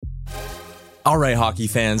All right, hockey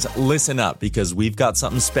fans, listen up because we've got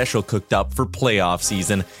something special cooked up for playoff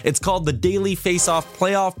season. It's called the Daily Face-Off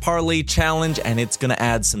Playoff Parlay Challenge, and it's going to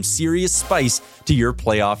add some serious spice to your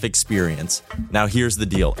playoff experience. Now, here's the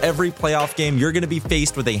deal. Every playoff game, you're going to be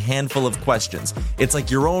faced with a handful of questions. It's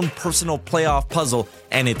like your own personal playoff puzzle,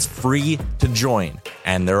 and it's free to join.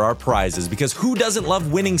 And there are prizes, because who doesn't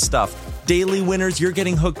love winning stuff? Daily winners, you're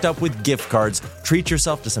getting hooked up with gift cards. Treat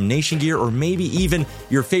yourself to some Nation gear or maybe even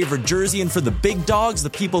your favorite jersey. And for the big dogs, the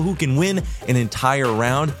people who can win an entire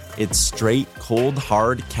round, it's straight, cold,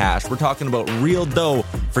 hard cash. We're talking about real dough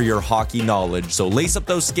for your hockey knowledge. So lace up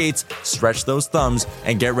those skates, stretch those thumbs,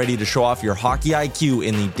 and get ready to show off your hockey IQ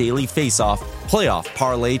in the Daily Face-Off Playoff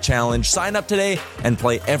Parlay Challenge. Sign up today and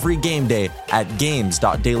play every game day at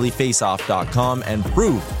games.dailyfaceoff.com and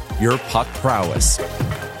prove your puck prowess.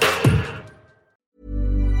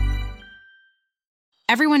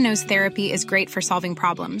 Everyone knows therapy is great for solving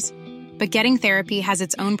problems, but getting therapy has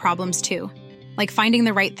its own problems too, like finding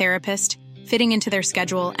the right therapist, fitting into their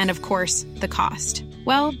schedule, and of course, the cost.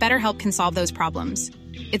 Well, BetterHelp can solve those problems.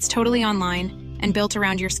 It's totally online and built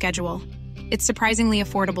around your schedule. It's surprisingly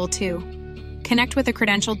affordable too. Connect with a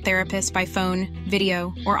credentialed therapist by phone,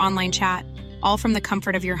 video, or online chat, all from the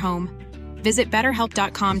comfort of your home. Visit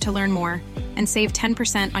BetterHelp.com to learn more and save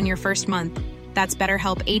 10% on your first month. That's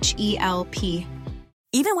BetterHelp, H-E-L-P.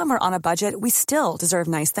 Even when we're on a budget, we still deserve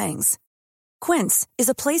nice things. Quince is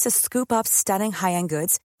a place to scoop up stunning high-end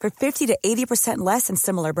goods for 50 to 80% less than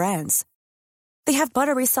similar brands. They have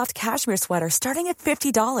buttery soft cashmere sweaters starting at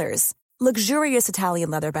 $50, luxurious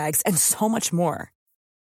Italian leather bags, and so much more.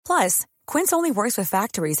 Plus, Quince only works with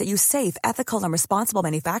factories that use safe, ethical, and responsible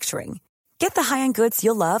manufacturing. Get the high-end goods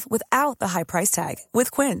you'll love without the high price tag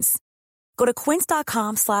with Quince. Go to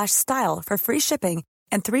quince.com/style for free shipping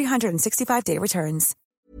and 365-day returns.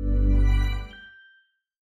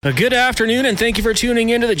 Good afternoon, and thank you for tuning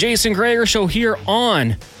in to the Jason Gregor Show here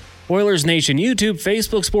on Oilers Nation, YouTube,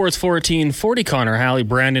 Facebook, Sports 1440. Connor Halley,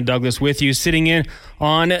 Brandon Douglas with you, sitting in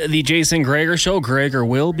on the Jason Gregor Show. Gregor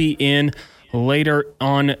will be in later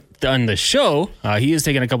on the show. He is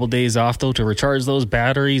taking a couple days off, though, to recharge those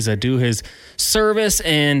batteries, do his service,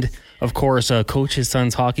 and of course, coach his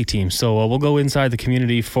son's hockey team. So we'll go inside the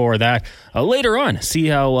community for that later on. See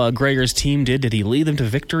how Gregor's team did. Did he lead them to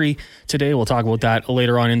victory today? We'll talk about that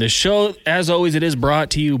later on in the show. As always, it is brought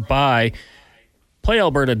to you by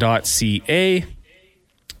playalberta.ca.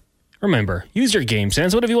 Remember, use your game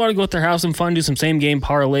sense. What if you want to go out there, have some fun, do some same-game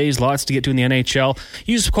parlays, lots to get to in the NHL?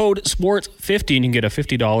 Use code SPORTS50 and you can get a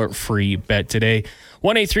 $50 free bet today.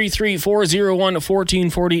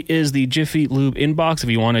 1-833-401-1440 is the Jiffy Lube inbox if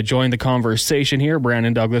you want to join the conversation here.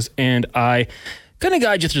 Brandon Douglas and I going to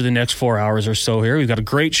guide you through the next 4 hours or so here. We've got a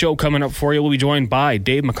great show coming up for you. We'll be joined by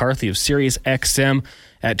Dave McCarthy of Sirius XM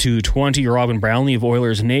at 2:20. Robin Brownlee of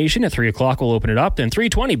Oilers Nation at 3 o'clock. We'll open it up. Then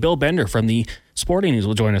 3:20, Bill Bender from the Sporting News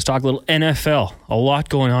will join us. Talk a little NFL. A lot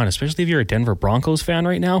going on, especially if you're a Denver Broncos fan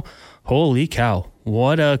right now. Holy cow.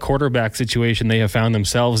 What a quarterback situation they have found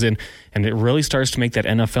themselves in. And it really starts to make that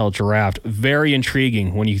NFL draft very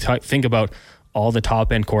intriguing when you think about all the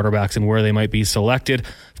top-end quarterbacks and where they might be selected.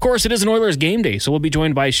 Of course, it is an Oilers game day, so we'll be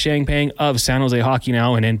joined by Shang Pang of San Jose Hockey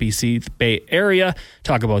Now in NBC Bay Area.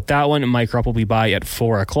 Talk about that one. Mike Rupp will be by at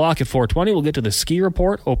 4 o'clock. At 4:20, we'll get to the ski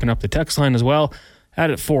report, open up the text line as well. At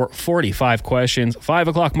 4:45 questions. 5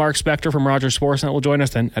 o'clock, Mark Spector from Rogers Sportsnet will join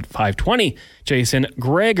us. Then at 5:20, Jason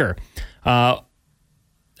Gregor.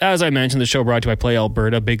 As I mentioned, the show brought to you by Play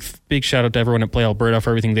Alberta. Big shout out to everyone at Play Alberta for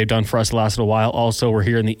everything they've done for us the last little while. Also, we're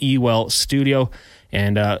here in the eWell studio,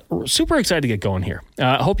 and we're super excited to get going here.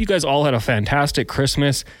 I hope you guys all had a fantastic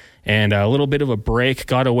Christmas and a little bit of a break,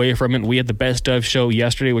 got away from it. We had the Best Of show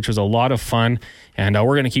yesterday, which was a lot of fun, and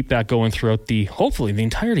we're going to keep that going throughout hopefully the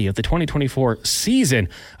entirety of the 2024 season.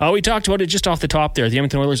 We talked about it just off the top there. The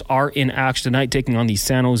Edmonton Oilers are in action tonight, taking on the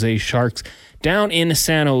San Jose Sharks down in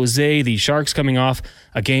San Jose. The Sharks coming off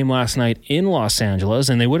a game last night in Los Angeles,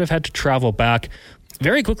 and they would have had to travel back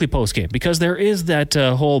very quickly post-game because there is that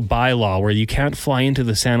whole bylaw where you can't fly into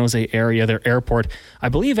the San Jose area, their airport, I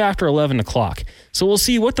believe after 11 o'clock. So we'll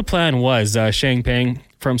see what the plan was. Shang Pang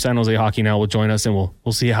from San Jose Hockey Now will join us, and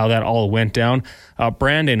we'll see how that all went down.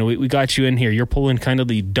 Brandon, we got you in here. You're pulling kind of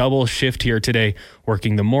the double shift here today,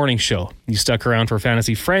 working the morning show. You stuck around for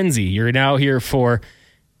Fantasy Frenzy. You're now here for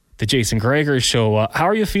the Jason Gregor Show. How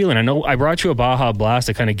are you feeling? I know I brought you a Baja Blast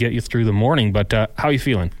to kind of get you through the morning, but how are you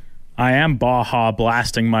feeling? I am Baja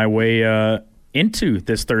blasting my way into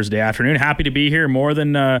this Thursday afternoon. Happy to be here, more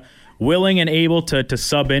than willing and able to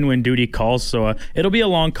sub in when duty calls. So it'll be a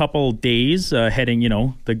long couple days heading,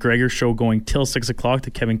 the Gregor Show going till 6 o'clock,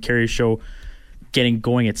 the Kevin Carey Show getting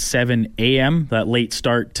going at 7 a.m. That late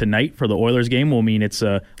start tonight for the Oilers game will mean it's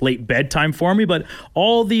a late bedtime for me. But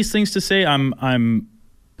all these things to say, I'm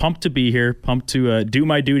pumped to be here, pumped to do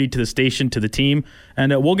my duty to the station, to the team,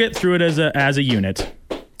 and we'll get through it as a unit.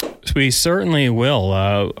 We certainly will.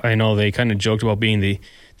 I know they kind of joked about being the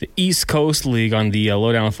East Coast League on the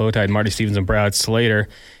Lowdown with Low Tide, Marty Stevens and Brad Slater,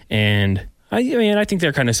 and I think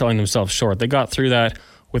they're kind of selling themselves short. They got through that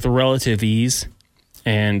with relative ease,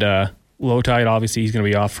 and Low Tide, obviously, he's going to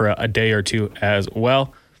be off for a day or two as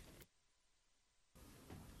well.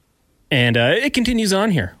 And it continues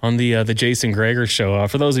on here on the Jason Gregor Show.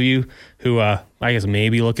 For those of you who I guess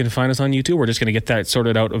maybe looking to find us on YouTube, we're just going to get that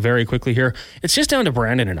sorted out very quickly here. It's just down to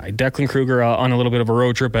Brandon and I. Declan Kruger on a little bit of a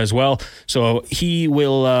road trip as well, so he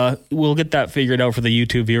will get that figured out for the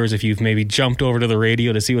YouTube viewers. If you've maybe jumped over to the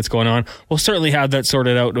radio to see what's going on, we'll certainly have that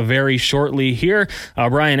sorted out very shortly here.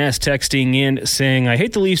 Brian S. texting in saying, I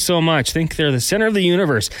hate the Leafs so much. Think they're the center of the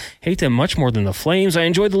universe. Hate them much more than the Flames. I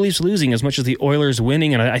enjoyed the Leafs losing as much as the Oilers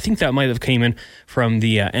winning, and I think that might have came in from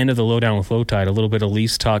the end of the Lowdown with Low Tide. A little bit of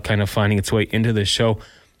Leafs talk kind of finding its way into this show.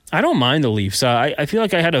 I don't mind the Leafs. I feel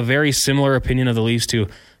like I had a very similar opinion of the Leafs to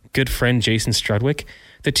good friend Jason Strudwick.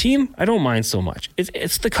 The team, I don't mind so much.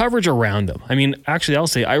 It's the coverage around them. I mean, actually, I'll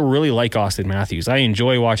say I really like Austin Matthews. I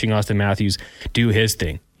enjoy watching Austin Matthews do his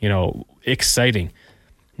thing. Exciting.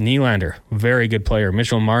 Nylander, very good player.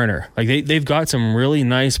 Mitchell Marner. Like they've got some really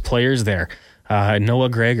nice players there. Noah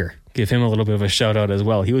Gregor. Give him a little bit of a shout out as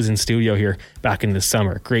well. He was in studio here back in the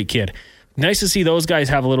summer. Great kid. Nice to see those guys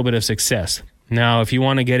have a little bit of success. Now, if you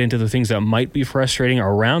want to get into the things that might be frustrating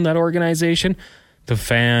around that organization, the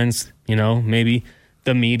fans, maybe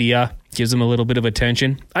the media gives them a little bit of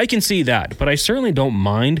attention. I can see that, but I certainly don't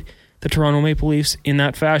mind the Toronto Maple Leafs in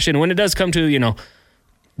that fashion. When it does come to,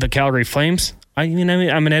 the Calgary Flames, I'm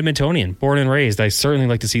an Edmontonian, born and raised. I certainly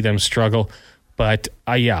like to see them struggle, but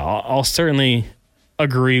I'll certainly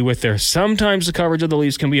agree with there. Sometimes the coverage of the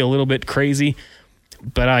Leafs can be a little bit crazy,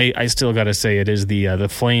 but I still got to say it is the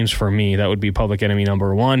Flames for me. That would be public enemy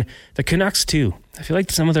number one. The Canucks too. I feel like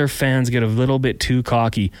some of their fans get a little bit too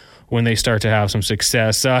cocky when they start to have some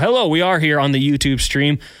success. Hello, we are here on the YouTube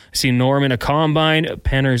stream. I see Norm in a combine,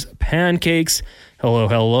 Penner's Pancakes.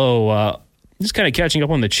 Hello. Just kind of catching up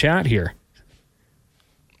on the chat here.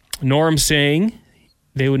 Norm saying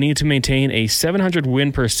they would need to maintain a 700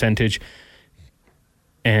 win percentage.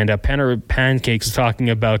 And Penner Pancakes is talking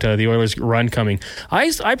about the Oilers' run coming.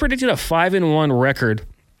 I predicted a 5-1 record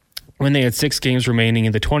when they had 6 games remaining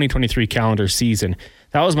in the 2023 calendar season.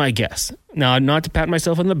 That was my guess. Now, not to pat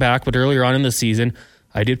myself on the back, but earlier on in the season,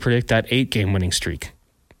 I did predict that 8-game winning streak.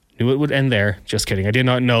 Knew it would end there. Just kidding. I did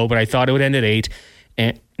not know, but I thought it would end at 8.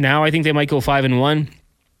 And now I think they might go 5-1.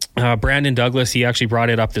 Brandon Douglas, he actually brought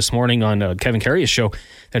it up this morning on Kevin Carrier's show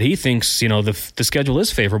that he thinks, the schedule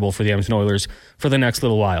is favorable for the Edmonton Oilers for the next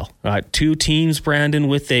little while. 2 teams, Brandon,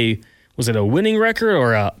 with was it a winning record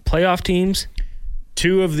or playoff teams?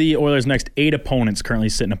 2 of the Oilers' next 8 opponents currently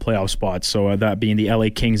sit in a playoff spot, so that being the LA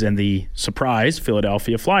Kings and the surprise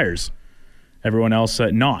Philadelphia Flyers. Everyone else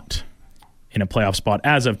not in a playoff spot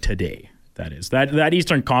as of today. That is. That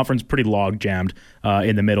Eastern Conference pretty log-jammed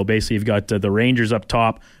in the middle. Basically, you've got the Rangers up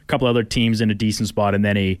top, a couple other teams in a decent spot, and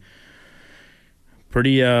then a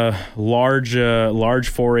pretty large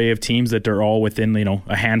foray of teams that are all within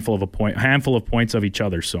a handful of points of each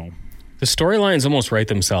other. So the storylines almost write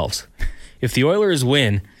themselves. If the Oilers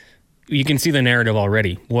win, you can see the narrative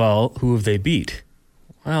already. Well, who have they beat?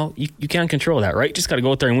 Well, you can't control that, right? Just got to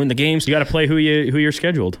go out there and win the games. You got to play who you're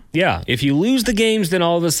scheduled. Yeah, if you lose the games, then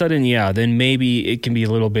all of a sudden, then maybe it can be a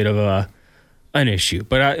little bit of an issue.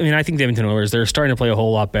 But I think the Edmonton Oilers, they're starting to play a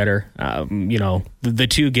whole lot better. The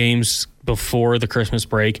 2 games before the Christmas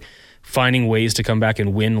break, finding ways to come back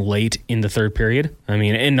and win late in the third period.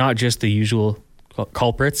 And not just the usual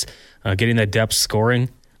culprits, getting that depth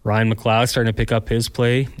scoring. Ryan McLeod starting to pick up his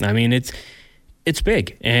play. It's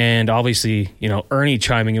big. And obviously, Ernie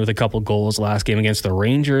chiming in with a couple goals last game against the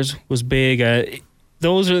Rangers was big.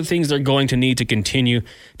 Those are the things they're going to need to continue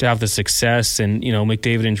to have the success. And,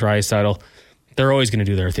 McDavid and Draisaitl, they're always going to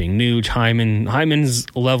do their thing. Nuge,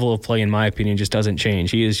 Hyman's level of play, in my opinion, just doesn't change.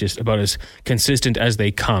 He is just about as consistent as they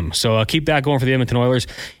come. So keep that going for the Edmonton Oilers.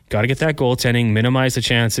 Got to get that goaltending, minimize the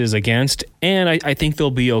chances against, and I think they'll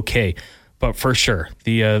be okay. But for sure,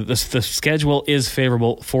 the schedule is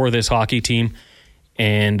favorable for this hockey team.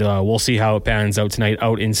 And we'll see how it pans out tonight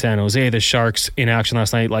out in San Jose. The Sharks in action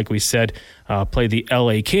last night, like we said, played the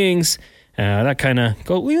LA Kings. That kind of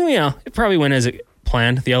it probably went as it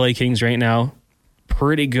planned. The LA Kings right now,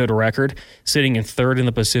 pretty good record, sitting in 3rd in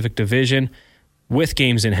the Pacific Division. with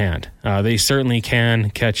games in hand. They certainly can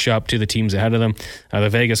catch up to the teams ahead of them. The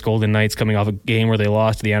Vegas Golden Knights, coming off a game where they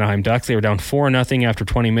lost to the Anaheim Ducks, they were down 4-0 after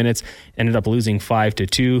 20 minutes, ended up losing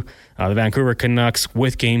 5-2. The Vancouver Canucks,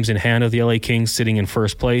 with games in hand of the LA Kings, sitting in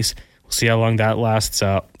first place. We'll see how long that lasts.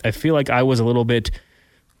 I feel like I was a little bit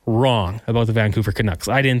wrong about the Vancouver Canucks.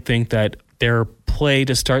 I didn't think that their play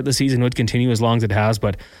to start the season would continue as long as it has,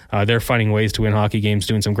 but they're finding ways to win hockey games,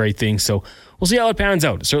 doing some great things. So we'll see how it pans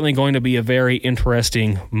out. It's certainly going to be a very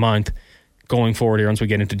interesting month going forward here once we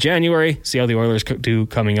get into January, see how the Oilers do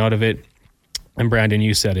coming out of it. And Brandon,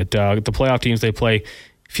 you said it. The playoff teams they play,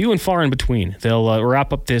 few and far in between. They'll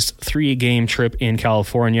wrap up this 3-game trip in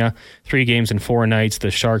California, 3 games in 4 nights. The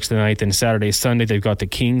Sharks tonight, then Saturday, Sunday, they've got the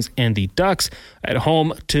Kings and the Ducks at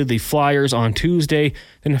home to the Flyers on Tuesday.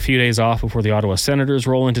 Then a few days off before the Ottawa Senators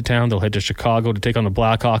roll into town. They'll head to Chicago to take on the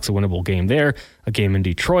Blackhawks, a winnable game there. A game in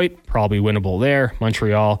Detroit, probably winnable there.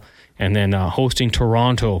 Montreal, and then hosting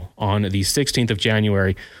Toronto on the 16th of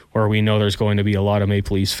January, where we know there's going to be a lot of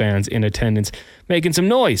Maple Leafs fans in attendance making some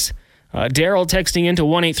noise. Daryl texting into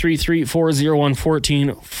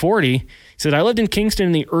 1-833-401-1440. He said, I lived in Kingston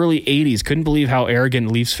in the early 80s. Couldn't believe how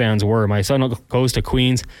arrogant Leafs fans were. My son goes to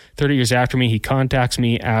Queens 30 years after me. He contacts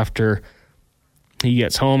me after he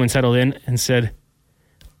gets home and settled in and said,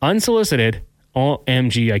 unsolicited,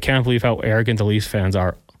 OMG, I can't believe how arrogant the Leafs fans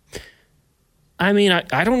are. I mean,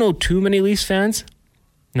 I don't know too many Leafs fans.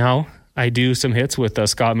 No, I do some hits with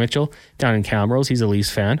Scott Mitchell down in Camrose. He's a Leafs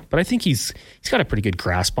fan, but I think he's got a pretty good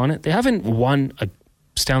grasp on it. They haven't won a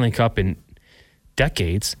Stanley Cup in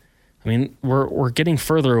decades. I mean, we're getting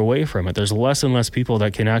further away from it. There's less and less people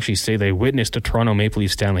that can actually say they witnessed a Toronto Maple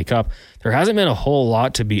Leafs Stanley Cup. There hasn't been a whole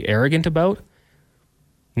lot to be arrogant about.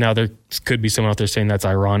 Now, there could be someone out there saying that's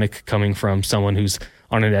ironic coming from someone who's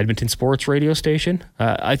on an Edmonton sports radio station.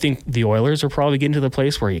 I think the Oilers are probably getting to the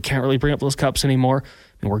place where you can't really bring up those cups anymore.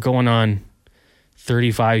 And we're going on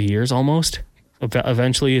 35 years almost.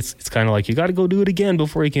 Eventually, it's kind of like you got to go do it again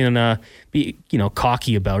before you can be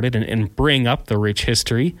cocky about it and bring up the rich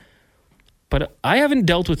history. But I haven't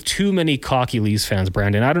dealt with too many cocky Leafs fans,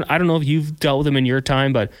 Brandon. I don't know if you've dealt with them in your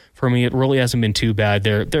time, but for me, it really hasn't been too bad.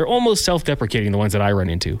 They're almost self-deprecating, the ones that I run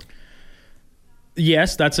into.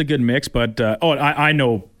 Yes, that's a good mix, but I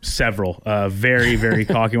know several very, very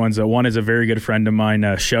cocky ones. One is a very good friend of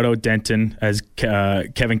mine. Shout out Denton, as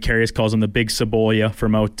Kevin Carius calls him, the Big Cebolla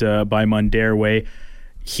from out by Mundare Way.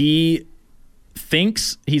 He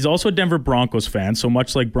thinks he's also a Denver Broncos fan, so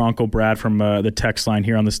much like Bronco Brad from the text line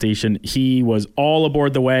here on the station, he was all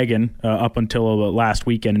aboard the wagon up until last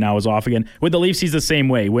weekend and now is off again. With the Leafs, he's the same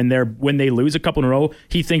way. When they lose a couple in a row,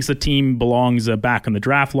 he thinks the team belongs back in the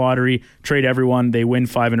draft lottery, trade everyone, they win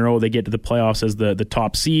 5 in a row, they get to the playoffs as the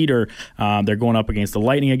top seed, or they're going up against the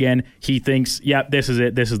Lightning again. He thinks, yeah, this is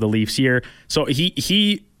it, this is the Leafs year. So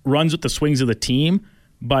he runs with the swings of the team,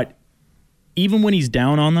 but even when he's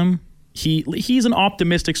down on them, he's an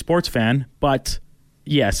optimistic sports fan, but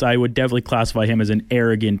yes, I would definitely classify him as an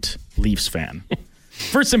arrogant Leafs fan.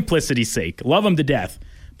 For simplicity's sake. Love him to death.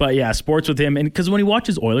 But yeah, sports with him, and because when he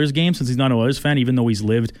watches Oilers games, since he's not an Oilers fan, even though he's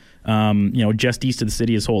lived just east of the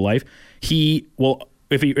city his whole life, he will,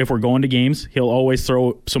 if we're going to games, he'll always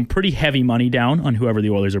throw some pretty heavy money down on whoever the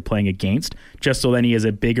Oilers are playing against, just so then he has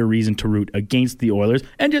a bigger reason to root against the Oilers.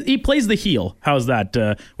 And he plays the heel. How's that?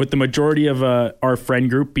 With the majority of our friend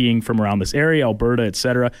group being from around this area, Alberta,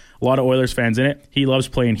 etc., a lot of Oilers fans in it, he loves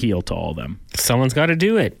playing heel to all of them. Someone's got to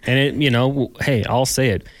do it. And hey, I'll say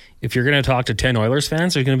it. If you're going to talk to 10 Oilers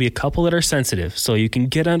fans, there's going to be a couple that are sensitive. So you can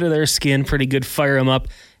get under their skin pretty good, fire them up,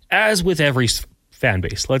 as with every fan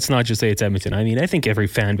base. Let's not just say it's Edmonton. I mean, I think every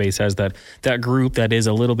fan base has that group that is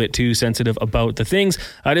a little bit too sensitive about the things.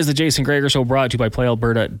 It is the Jason Gregor Show, brought to you by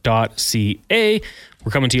PlayAlberta.ca.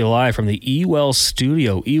 We're coming to you live from the eWell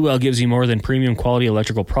studio. eWell gives you more than premium quality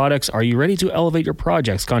electrical products. Are you ready to elevate your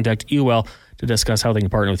projects? Contact eWell to discuss how they can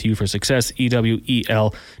partner with you for success.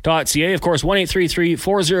 EWEL.ca. Of course,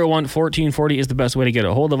 1-833-401-1440 is the best way to get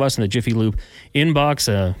a hold of us in the Jiffy Lube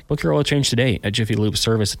inbox. Book your oil change today at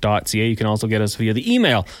JiffyLubeService.ca. You can also get us via the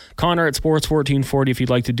email, Connor@sports1440, if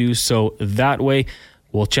you'd like to do so that way.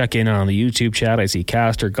 We'll check in on the YouTube chat. I see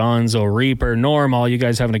Caster, Gonzo, Reaper, Norm, all you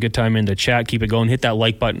guys having a good time in the chat. Keep it going. Hit that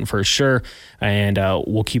like button for sure, and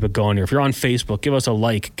we'll keep it going here. If you're on Facebook, give us a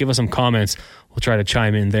like. Give us some comments. We'll try to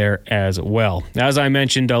chime in there as well. As I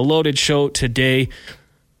mentioned, a loaded show today.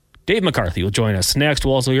 Dave McCarthy will join us next.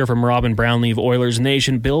 We'll also hear from Robin Brownlee of Oilers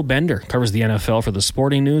Nation. Bill Bender covers the NFL for the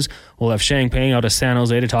Sporting News. We'll have Shang Peng out of San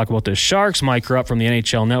Jose to talk about the Sharks. Mike Rupp from the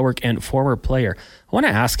NHL Network and former player. I want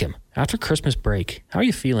to ask him, after Christmas break, how are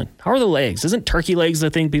you feeling? How are the legs? Isn't turkey legs the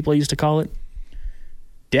thing people used to call it?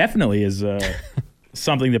 definitely is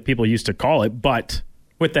something that people used to call it. But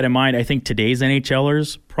with that in mind, I think today's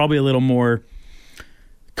NHLers probably a little more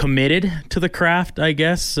committed to the craft, I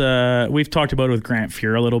guess. We've talked about it with Grant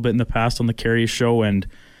Fuhr a little bit in the past on the Carey Show, and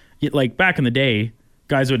like back in the day,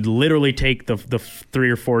 guys would literally take the 3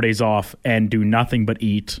 or 4 days off and do nothing but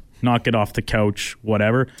eat, not get off the couch,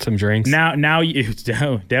 whatever. Some drinks. Now you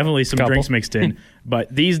definitely some drinks mixed in.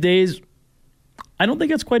 But these days, I don't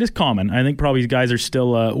think it's quite as common. I think probably guys are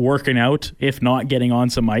still working out, if not getting on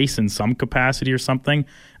some ice in some capacity or something.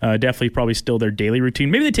 Definitely probably still their daily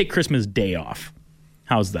routine. Maybe they take Christmas Day off.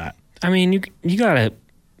 How's that? I mean, you got to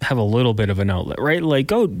have a little bit of an outlet, right? Like,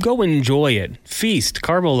 go enjoy it. Feast,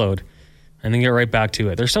 carbo load, and then get right back to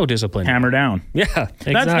it. They're so disciplined. Hammer down. Yeah,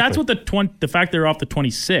 exactly. That's what the fact they're off the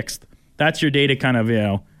 26th, that's your day to kind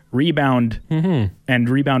of, rebound and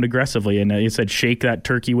rebound aggressively. And you said shake that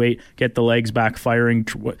turkey weight, get the legs back firing.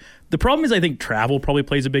 The problem is I think travel probably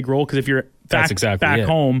plays a big role, because if you're back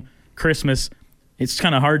home, Christmas, it's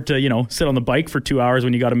kind of hard to, sit on the bike for 2 hours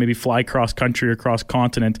when you got to maybe fly cross country or cross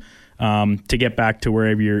continent to get back to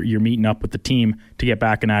wherever you're meeting up with the team to get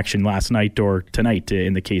back in action last night or tonight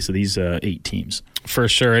in the case of these 8 teams. For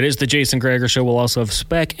sure. It is the Jason Gregor Show. We'll also have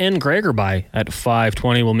Speck and Gregor by at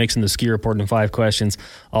 5:20. We'll mix in the ski report and 5 questions.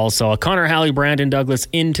 Also, Connor Halley, Brandon Douglas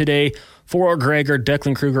in today for Gregor.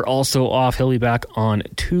 Declan Kruger also off. He'll be back on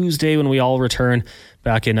Tuesday when we all return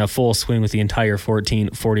back in a full swing with the entire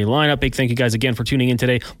 1440 lineup. Big thank you guys again for tuning in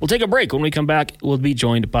today. We'll take a break. When we come back, we'll be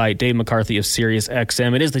joined by Dave McCarthy of Sirius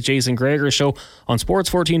XM. It is the Jason Gregor Show on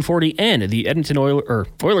Sports 1440 and the Edmonton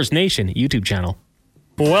Oilers Nation YouTube channel.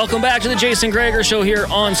 Welcome back to the Jason Gregor Show here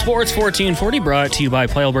on Sports 1440, brought to you by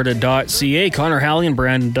PlayAlberta.ca. Connor Halley and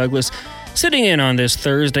Brandon Douglas sitting in on this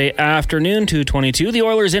Thursday afternoon, 2:22. The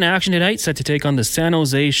Oilers in action tonight, set to take on the San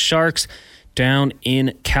Jose Sharks down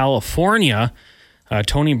in California.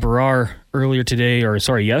 Tony Barrar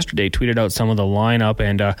yesterday tweeted out some of the lineup,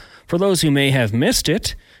 and for those who may have missed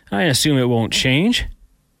it, I assume it won't change.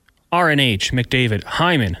 RNH, McDavid,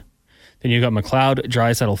 Hyman. Then you got McLeod,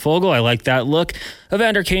 Draisaitl, Foegele. I like that look.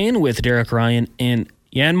 Evander Kane with Derek Ryan and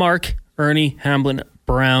Janmark, Ernie, Hamblin,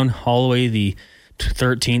 Brown, Holloway, the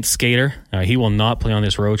 13th skater. He will not play on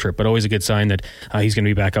this road trip, but always a good sign that he's going to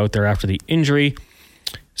be back out there after the injury.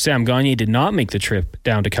 Sam Gagner did not make the trip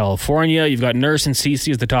down to California. You've got Nurse and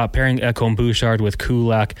Ceci as the top pairing. Ekholm Bouchard with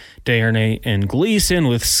Kulak, Desharnais, and Gleason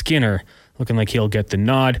with Skinner. Looking like he'll get the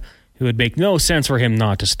nod. It would make no sense for him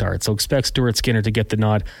not to start. So expect Stuart Skinner to get the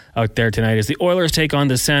nod out there tonight as the Oilers take on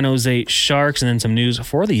the San Jose Sharks. And then some news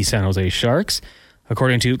for the San Jose Sharks.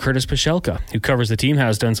 According to Curtis Pashelka, who covers the team,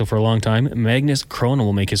 has done so for a long time, Magnus Cronin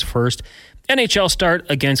will make his first NHL start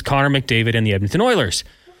against Connor McDavid and the Edmonton Oilers.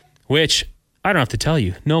 Which, I don't have to tell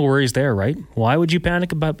you, no worries there, right? Why would you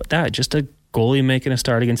panic about that? Just a goalie making a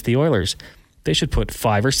start against the Oilers. They should put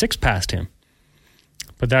 5 or 6 past him.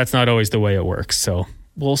 But that's not always the way it works, so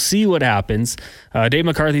we'll see what happens. Dave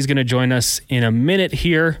McCarthy's going to join us in a minute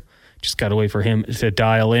here. Just got to wait for him to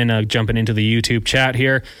dial in. Jumping into the YouTube chat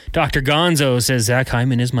here. Dr. Gonzo says, Zach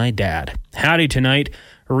Hyman is my dad. Howdy tonight.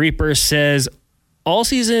 Reaper says, all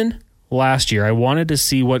season last year, I wanted to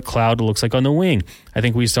see what Cloud looks like on the wing. I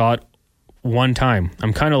think we saw it one time.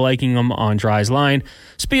 I'm kind of liking him on Dry's line.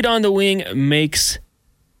 Speed on the wing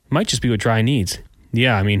might just be what Dry needs.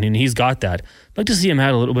 Yeah, I mean, and he's got that. I'd like to see him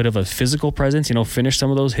add a little bit of a physical presence, finish some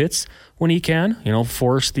of those hits when he can,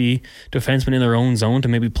 force the defensemen in their own zone to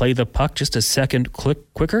maybe play the puck just a second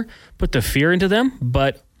quicker, put the fear into them,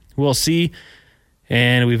 but we'll see.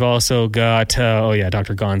 And we've also got,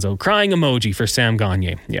 Dr. Gonzo, crying emoji for Sam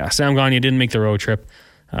Gagner. Yeah, Sam Gagner didn't make the road trip.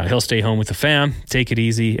 He'll stay home with the fam, take it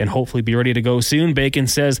easy, and hopefully be ready to go soon. Bacon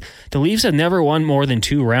says, the Leafs have never won more than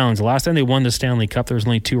 2 rounds. The last time they won the Stanley Cup, there was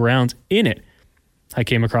only 2 rounds in it. I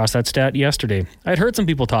came across that stat yesterday. I'd heard some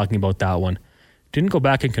people talking about that one. Didn't go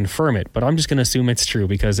back and confirm it, but I'm just going to assume it's true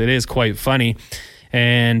because it is quite funny.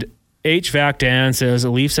 And HVAC Dan says the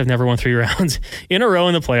Leafs have never won 3 rounds in a row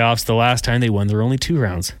in the playoffs. The last time they won, there were only 2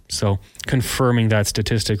 rounds. So confirming that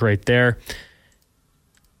statistic right there.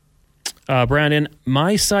 Brandon,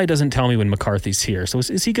 my side doesn't tell me when McCarthy's here. So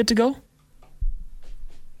is he good to go?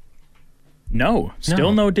 No.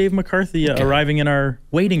 Still no Dave McCarthy arriving in our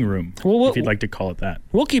waiting room, if you'd like to call it that.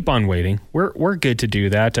 We'll keep on waiting. We're good to do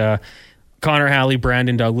that. Connor Halley,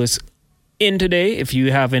 Brandon Douglas in today. If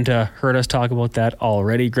you haven't heard us talk about that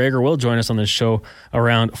already, Gregor will join us on this show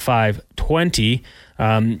around 5:20.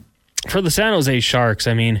 For the San Jose Sharks,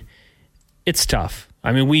 I mean, it's tough.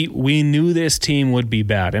 I mean, we knew this team would be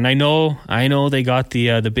bad. And I know they got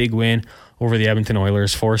the big win over the Edmonton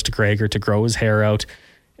Oilers, forced Gregor to grow his hair out.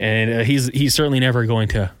 And he's certainly never going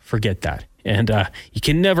to forget that. And you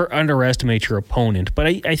can never underestimate your opponent. But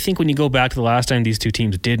I think when you go back to the last time these two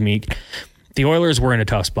teams did meet, the Oilers were in a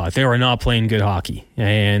tough spot. They were not playing good hockey.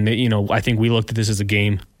 And, I think we looked at this as a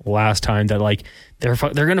game last time that, they're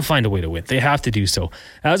going to find a way to win. They have to do so.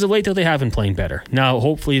 As of late, though, they have been playing better. Now,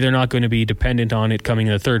 hopefully, they're not going to be dependent on it coming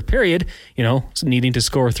in the third period, needing to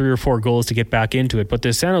score 3 or 4 goals to get back into it. But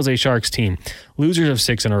the San Jose Sharks team, losers of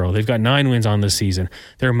 6 in a row. They've got 9 wins on this season.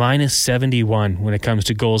 They're minus 71 when it comes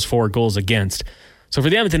to goals for, goals against. So for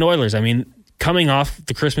the Edmonton Oilers, coming off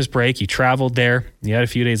the Christmas break, you traveled there, you had a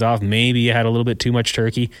few days off, maybe you had a little bit too much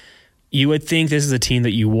turkey. You would think this is a team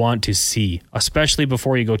that you want to see, especially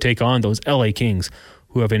before you go take on those LA Kings,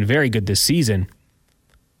 who have been very good this season.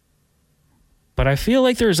 But I feel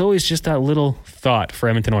like there's always just that little thought for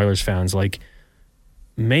Edmonton Oilers fans,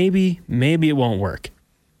 maybe it won't work.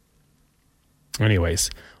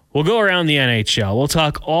 Anyways, we'll go around the NHL. We'll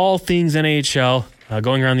talk all things NHL,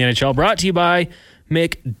 going around the NHL, brought to you by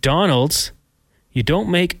McDonald's. You don't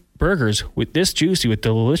make burgers with this juicy, with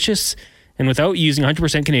delicious, and without using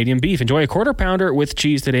 100% Canadian beef. Enjoy a quarter pounder with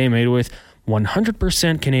cheese today, made with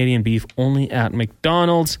 100% Canadian beef, only at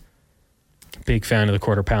McDonald's. Big fan of the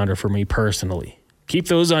quarter pounder for me personally. Keep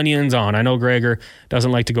those onions on. I know Gregor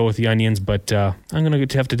doesn't like to go with the onions, but I'm going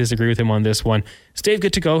to have to disagree with him on this one. Is Dave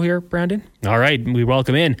good to go here, Brandon? All right, we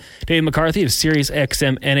welcome in Dave McCarthy of Sirius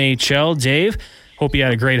XM NHL. Dave, hope you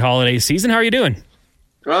had a great holiday season. How are you doing?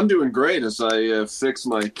 I'm doing great as I fix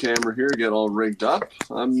my camera here, get all rigged up.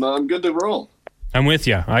 I'm good to roll. I'm with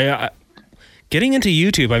you. Getting into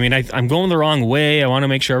YouTube, I'm going the wrong way. I want to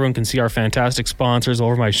make sure everyone can see our fantastic sponsors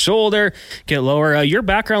over my shoulder. Get lower. Your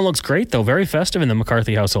background looks great, though. Very festive in the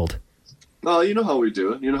McCarthy household. Oh, you know how we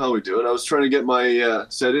do it. I was trying to get my, I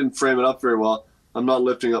didn't frame it up very well. I'm not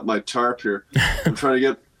lifting up my tarp here. I'm trying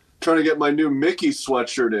to get my new Mickey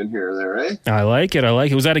sweatshirt in here there, eh? I like it.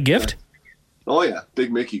 Was that a gift? Oh, yeah.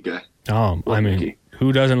 Big Mickey guy. Oh, Mickey.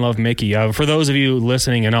 Who doesn't love Mickey? For those of you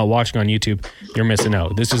listening and not watching on YouTube, you're missing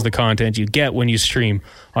out. This is the content you get when you stream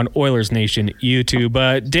on Oilers Nation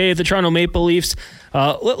YouTube. Dave, the Toronto Maple Leafs,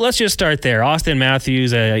 let's just start there. Austin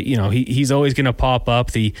Matthews, he's always going to pop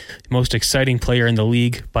up, the most exciting player in the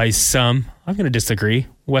league by some. I'm going to disagree.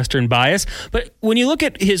 Western bias. But when you look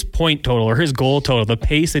at his point total or his goal total, the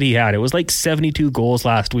pace that he had, it was 72 goals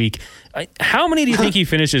last week. How many do you think he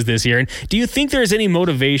finishes this year? And do you think there's any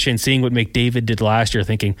motivation seeing what McDavid did last year,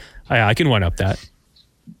 thinking, I can one up that?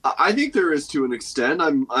 I think there is to an extent.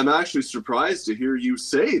 I'm actually surprised to hear you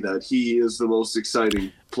say that he is the most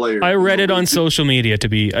exciting player. I read it on social media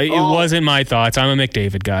it wasn't my thoughts. I'm a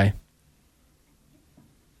McDavid guy.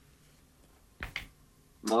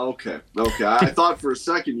 Okay. I thought for a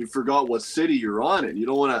second you forgot what city you're on and you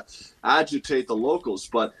don't want to agitate the locals.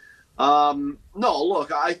 But no,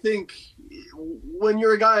 look, I think when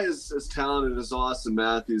you're a guy as talented as Austin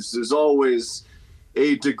Matthews, there's always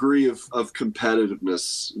a degree of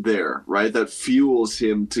competitiveness there, right? That fuels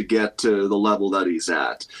him to get to the level that he's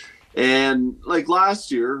at. And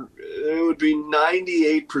last year, it would be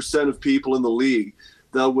 98% of people in the league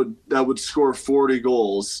that would score 40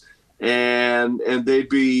 goals. And they'd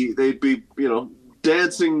be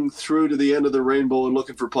dancing through to the end of the rainbow and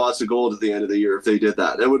looking for pots of gold at the end of the year if they did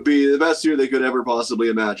that. That would be the best year they could ever possibly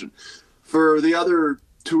imagine. For the other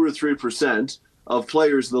 2 or 3% of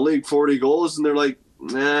players in the league, 40 goals, and they're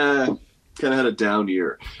kind of had a down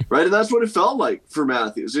year, right? And that's what it felt like for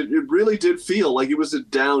Matthews. It really did feel like it was a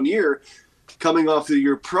down year coming off the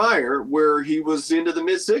year prior where he was into the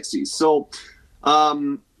mid-60s. So,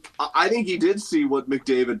 I think he did see what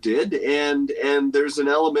McDavid did, and there's an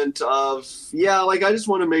element of, I just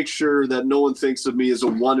want to make sure that no one thinks of me as a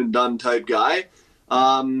one-and-done type guy,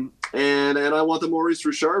 and I want the Maurice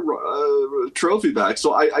Richard trophy back.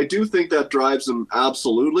 So I do think that drives him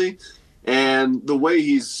absolutely, and the way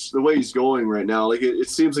he's going right now, it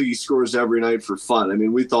seems like he scores every night for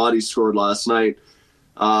fun. We thought he scored last night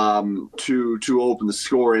to open the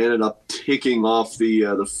score, and ended up ticking off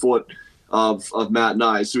the foot of Matt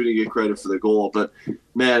Nye, so we didn't get credit for the goal. But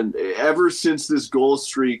man, ever since this goal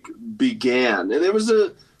streak began, and there was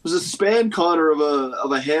a span, Connor,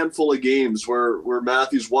 of a handful of games where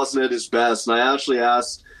Matthews wasn't at his best, and I actually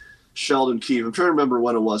asked Sheldon Keefe, I'm trying to remember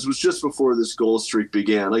when it was just before this goal streak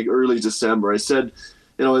began, early December. I said,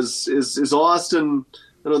 is Austin,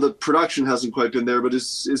 I know the production hasn't quite been there, but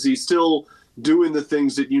is he still doing the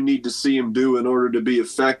things that you need to see him do in order to be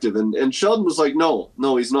effective? And Sheldon was like, no,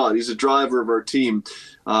 he's not. He's a driver of our team.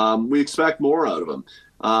 We expect more out of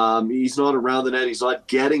him. He's not around the net. He's not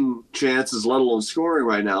getting chances, let alone scoring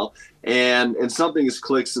right now. And something has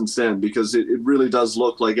clicked since then, because it really does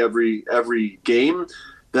look like every game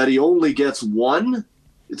that he only gets one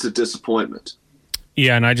it's a disappointment.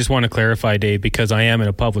 Yeah, and I just want to clarify, Dave, because I am in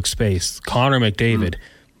a public space. Connor McDavid,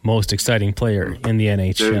 most exciting player in the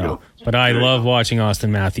NHL. But I love watching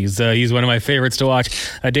Austin Matthews. He's one of my favorites to watch.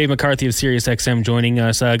 Dave McCarthy of SiriusXM joining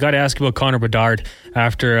us. I got to ask about Connor Bedard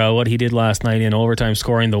after what he did last night in overtime,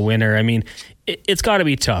 scoring the winner. I mean, it's got to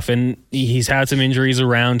be tough, and he's had some injuries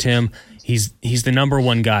around him. He's the number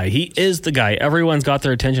one guy. He is the guy. Everyone's got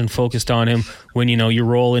their attention focused on him when, you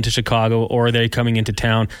roll into Chicago or they're coming into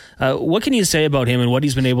town. What can you say about him and what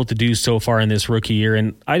he's been able to do so far in this rookie year?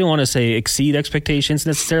 And I don't want to say exceed expectations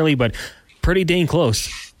necessarily, but pretty dang close.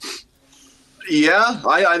 Yeah,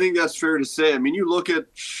 I think that's fair to say. I mean, you look at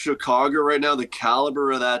Chicago right now, the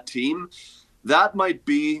caliber of that team, that might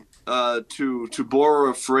be, to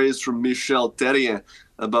borrow a phrase from Michel Therrien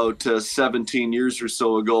about 17 years or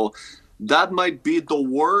so ago, that might be the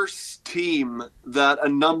worst team that a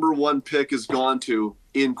number one pick has gone to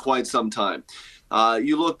in quite some time.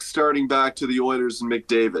 You look starting back to the Oilers and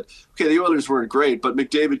McDavid. Okay, the Oilers weren't great, but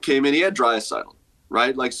McDavid came in, he had Draisaitl,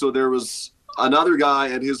 right? So there was another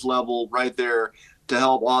guy at his level right there to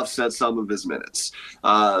help offset some of his minutes.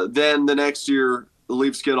 Then the next year, the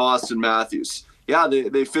Leafs get Austin Matthews. Yeah,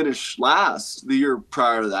 they finished last the year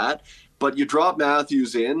prior to that, but you drop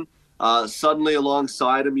Matthews in. Suddenly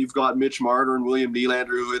alongside him, you've got Mitch Marner and William Nylander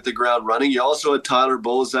who hit the ground running. You also had Tyler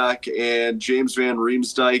Bozak and James Van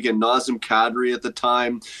Riemsdyk and Nazem Kadri at the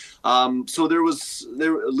time. So there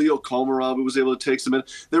Leo Komarov who was able to take some in.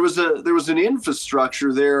 There was an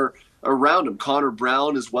infrastructure there around him. Connor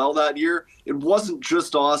Brown as well that year. It wasn't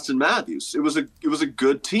just Austin Matthews. It was a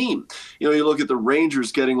good team. You look at the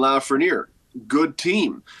Rangers getting Lafreniere. Good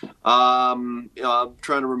team. I'm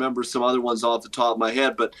trying to remember some other ones off the top of my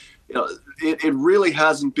head, but it really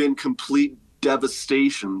hasn't been complete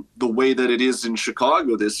devastation the way that it is in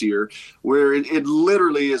Chicago this year, where it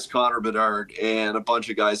literally is Connor Bedard and a bunch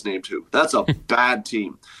of guys named who. That's a bad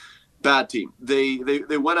team. Bad team.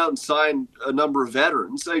 They went out and signed a number of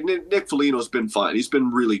veterans. Like Nick Foligno's been fine. He's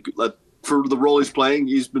been really good. For the role he's playing,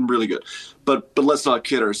 he's been really good. But let's not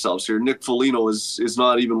kid ourselves here. Nick Foligno is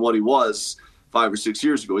not even what he was 5 or 6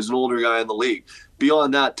 years ago. He's an older guy in the league.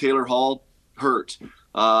 Beyond that, Taylor Hall, hurt.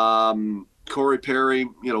 Corey Perry,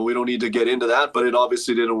 we don't need to get into that, but it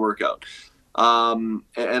obviously didn't work out. And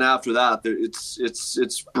after that,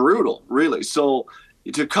 it's brutal, really. So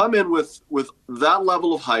to come in with that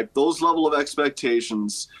level of hype, those level of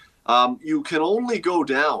expectations, you can only go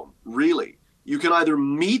down, really. You can either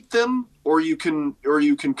meet them or you can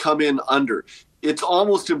come in under. It's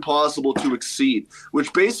almost impossible to exceed,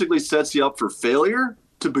 which basically sets you up for failure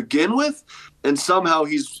to begin with. And somehow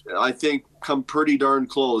he's, I think, come pretty darn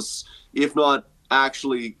close, if not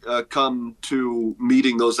actually come to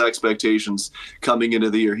meeting those expectations coming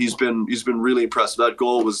into the year. He's been really impressive. That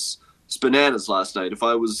goal was bananas last night. If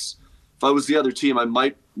I was the other team, I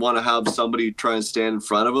might want to have somebody try and stand in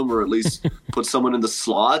front of him, or at least put someone in the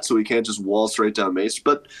slot so he can't just waltz right down Mace.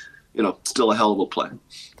 But, still a hell of a play.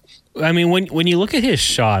 I mean, when you look at his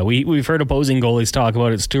shot, we've heard opposing goalies talk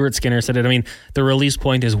about it. Stuart Skinner said it. I mean, the release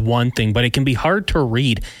point is one thing, but it can be hard to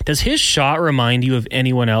read. Does his shot remind you of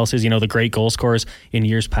anyone else's, the great goal scorers in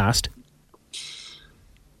years past?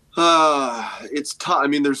 It's tough. I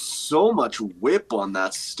mean, there's so much whip on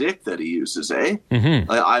that stick that he uses, eh?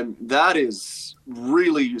 Mm-hmm. That is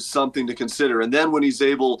really something to consider. And then when he's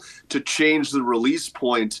able to change the release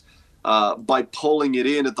point by pulling it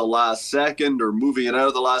in at the last second or moving it out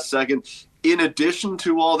of the last second, in addition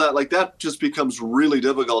to all that, that just becomes really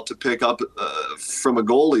difficult to pick up from a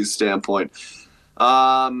goalie's standpoint.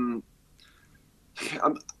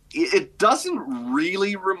 It doesn't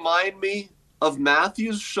really remind me of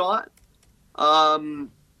Matthews' shot. I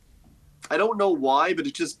don't know why, but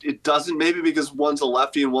it doesn't. Maybe because one's a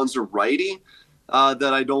lefty and one's a righty,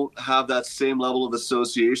 that I don't have that same level of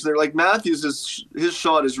association there. Like Matthews, his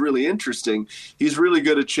shot is really interesting. He's really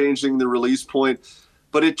good at changing the release point,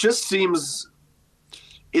 but it just seems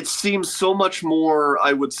so much more,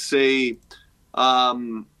 I would say,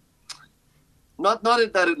 not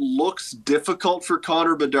that it looks difficult for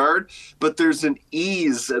Connor Bedard, but there's an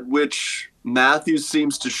ease at which Matthews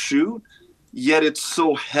seems to shoot, yet it's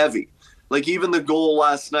so heavy. Like even the goal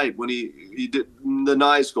last night when he did the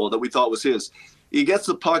Nyes goal that we thought was his, he gets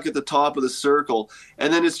the puck at the top of the circle,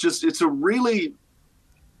 and then it's a really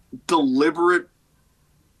deliberate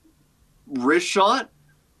wrist shot,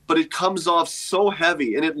 but it comes off so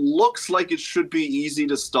heavy, and it looks like it should be easy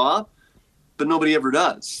to stop, but nobody ever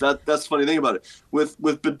does. That's the funny thing about it.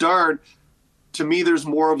 With Bedard, to me, there's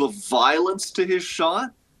more of a violence to his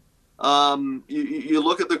shot. You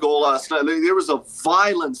look at the goal last night, there was a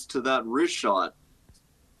violence to that wrist shot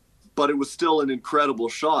but it was still an incredible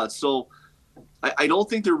shot. So I don't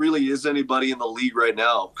think there really is anybody in the league right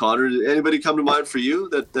now. Connor, did anybody come to mind for you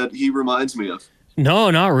that he reminds me of?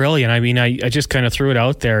 No, not really. And I mean, I just kind of threw it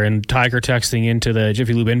out there, and Tiger texting into the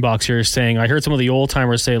Jiffy Lube inbox here saying, I heard some of the old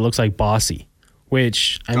timers say it looks like Bossy,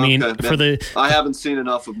 which I mean, I haven't seen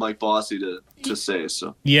enough of Mike Bossy to say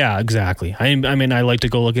so. Yeah, exactly. I mean, I like to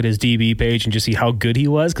go look at his DB page and just see how good he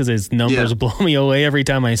was, because his numbers blow me away every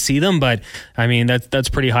time I see them. But I mean, that's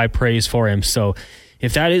pretty high praise for him. So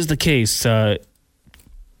if that is the case,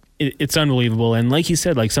 it's unbelievable. And like you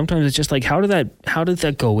said, like sometimes it's just like, how did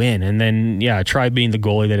that go in? And then, try being the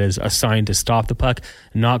goalie that is assigned to stop the puck.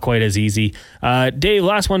 Not quite as easy. Dave,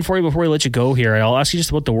 last one for you before we let you go here. I'll ask you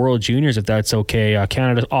just about the World Juniors, if that's okay.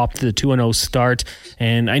 Canada opted the 2-0 start.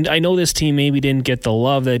 And I know this team maybe didn't get the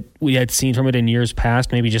love that we had seen from it in years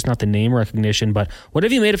past, maybe just not the name recognition. But what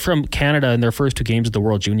have you made from Canada in their first 2 games of the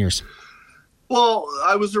World Juniors? Well,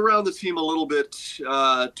 I was around the team a little bit 2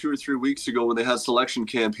 or 3 weeks ago when they had selection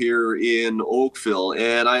camp here in Oakville,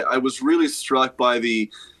 and I was really struck by the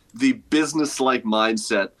business-like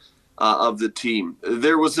mindset of the team.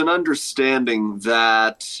 There was an understanding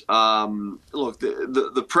that, look,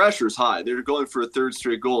 the pressure's high. They're going for a 3rd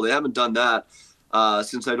straight goal. They haven't done that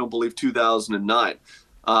since, I don't believe, 2009.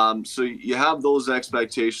 So you have those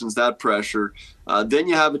expectations, that pressure. Then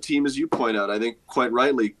you have a team, as you point out, I think quite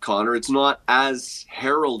rightly, Connor, it's not as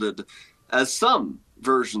heralded as some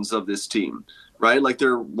versions of this team, right? Like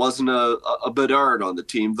there wasn't a Bedard on the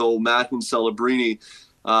team, though Macklin Celebrini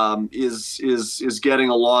is getting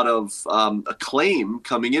a lot of acclaim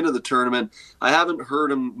coming into the tournament. I haven't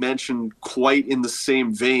heard him mentioned quite in the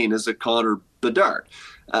same vein as a Connor Bedard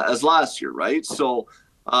as last year, right? So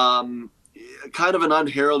kind of an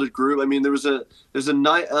unheralded group. I mean, there's an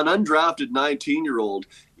undrafted 19-year-old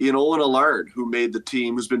in Owen Allard who made the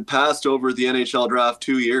team, who's been passed over at the NHL draft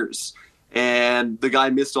 2 years. And the guy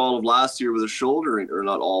missed all of last year with a shoulder, or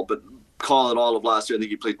not all, but call it all of last year. I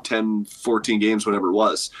think he played 10, 14 games, whatever it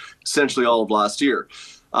was, essentially all of last year.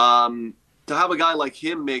 To have a guy like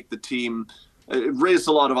him make the team, it raised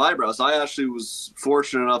a lot of eyebrows. I actually was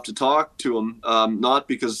fortunate enough to talk to him, not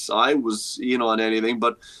because I was on anything,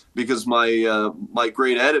 but because my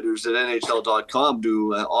great editors at NHL.com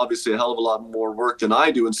do obviously a hell of a lot more work than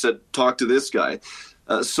I do, and said, talk to this guy.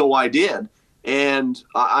 So I did. And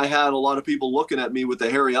I had a lot of people looking at me with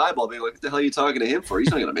the hairy eyeball being like, what the hell are you talking to him for?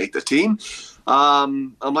 He's not going to make the team.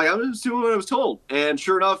 I'm like, I'm just doing what I was told. And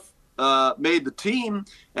sure enough, made the team,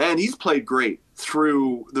 and he's played great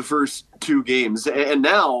through the first 2 games. And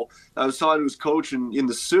now I was talking to his coach in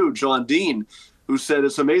the Sioux, John Dean, who said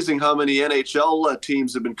it's amazing how many NHL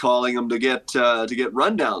teams have been calling him to get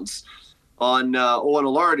rundowns on Owen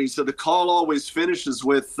Allard. He said the call always finishes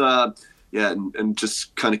with and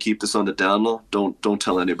just kind of keep this on the down low. Don't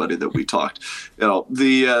tell anybody that we talked.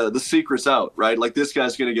 The secret's out, right? Like, this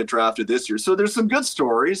guy's going to get drafted this year. So there's some good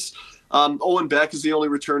stories. Owen Beck is the only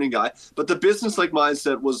returning guy, but the business-like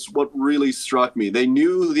mindset was what really struck me. They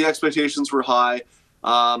knew the expectations were high,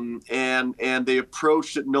 and they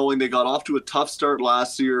approached it knowing they got off to a tough start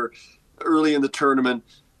last year, early in the tournament.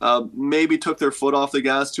 Maybe took their foot off the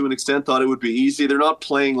gas to an extent, thought it would be easy. They're not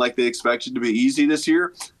playing like they expected to be easy this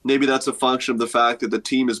year. Maybe that's a function of the fact that the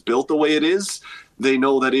team is built the way it is. They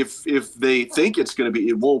know that if they think it's going to be,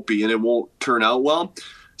 it won't be, and it won't turn out well.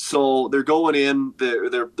 So they're going in,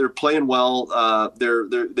 they're playing well.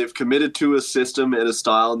 They've committed to a system and a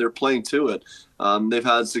style, and they're playing to it. They've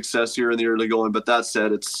had success here in the early going, but that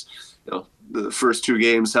said, it's the first 2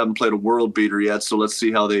 games, haven't played a world beater yet. So let's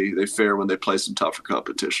see how they fare when they play some tougher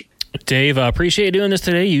competition. Dave, appreciate you doing this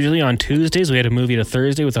today. Usually on Tuesdays, we had to move you to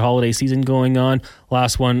Thursday with the holiday season going on.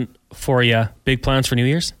 Last one for you. Big plans for New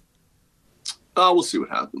Year's? We'll see what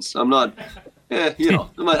happens. I'm not. I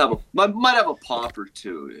might have a pop or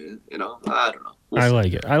 2. I don't know. I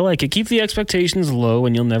like it. Keep the expectations low,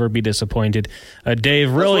 and you'll never be disappointed.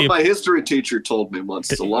 Dave, really. That's what my history teacher told me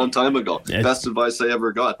once, a long time ago. Best advice I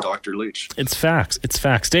ever got, Dr. Leach. It's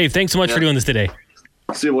facts. Dave, thanks so much for doing this today.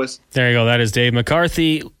 See you, boys. There you go. That is Dave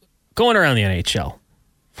McCarthy going around the NHL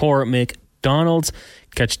for McDonald's.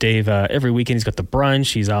 Catch Dave every weekend. He's got the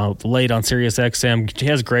brunch. He's out late on Sirius XM. He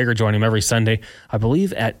has Gregor join him every Sunday, I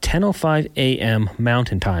believe, at 10:05 a.m.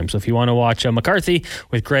 Mountain Time. So if you want to watch McCarthy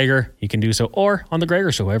with Gregor, you can do so. Or on the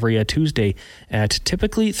Gregor Show every Tuesday at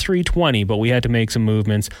typically 3:20, but we had to make some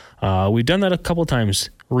movements. We've done that a couple times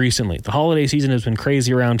recently. The holiday season has been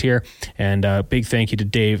crazy around here, and big thank you to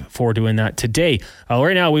Dave for doing that today.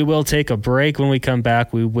 Right now, we will take a break. When we come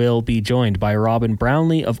back, we will be joined by Robin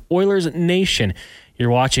Brownlee of Oilers Nation. You're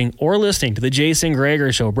watching or listening to the Jason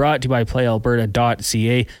Gregor Show, brought to you by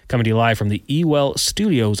PlayAlberta.ca, coming to you live from the eWell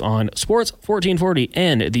Studios on Sports 1440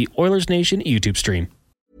 and the Oilers Nation YouTube stream.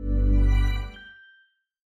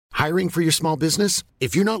 Hiring for your small business?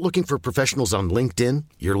 If you're not looking for professionals on LinkedIn,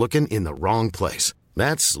 you're looking in the wrong place.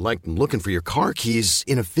 That's like looking for your car keys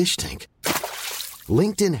in a fish tank.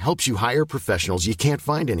 LinkedIn helps you hire professionals you can't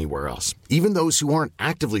find anywhere else, even those who aren't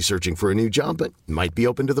actively searching for a new job but might be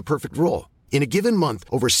open to the perfect role. In a given month,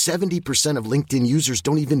 over 70% of LinkedIn users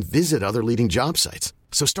don't even visit other leading job sites.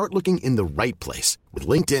 So start looking in the right place. With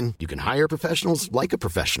LinkedIn, you can hire professionals like a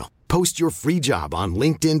professional. Post your free job on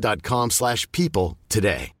linkedin.com/people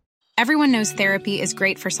today. Everyone knows therapy is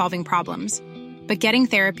great for solving problems, but getting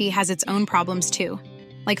therapy has its own problems too,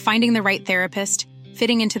 like finding the right therapist,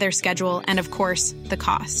 fitting into their schedule, and of course, the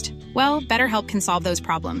cost. Well, BetterHelp can solve those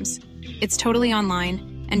problems. It's totally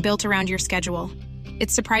online and built around your schedule.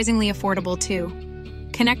 It's surprisingly affordable, too.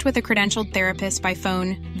 Connect with a credentialed therapist by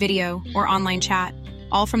phone, video, or online chat,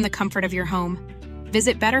 all from the comfort of your home.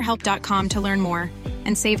 Visit BetterHelp.com to learn more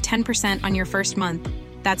and save 10% on your first month.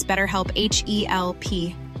 That's BetterHelp,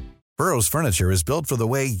 H-E-L-P. Burrow's furniture is built for the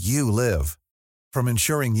way you live. From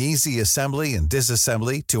ensuring easy assembly and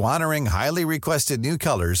disassembly to honoring highly requested new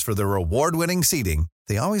colors for their award-winning seating,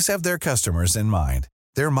 they always have their customers in mind.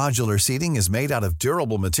 Their modular seating is made out of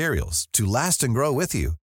durable materials to last and grow with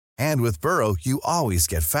you. And with Burrow, you always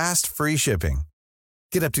get fast, free shipping.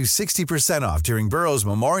 Get up to 60% off during Burrow's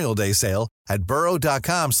Memorial Day sale at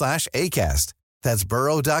burrow.com/ACAST. That's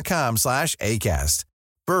burrow.com/ACAST.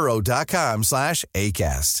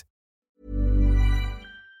 burrow.com/ACAST.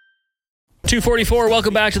 2:44,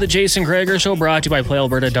 welcome back to the Jason Gregor Show, brought to you by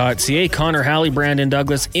PlayAlberta.ca. Connor, Halley, Brandon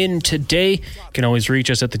Douglas in today. You can always reach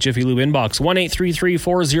us at the Jiffy Lube inbox,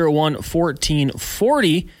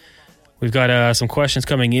 1-833-401-1440. We've got some questions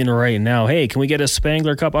coming in right now. Hey, can we get a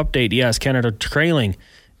Spangler Cup update? Yes, Canada trailing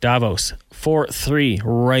Davos 4-3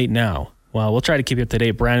 right now. Well, we'll try to keep you up to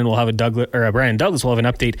date. Brandon Douglas will have an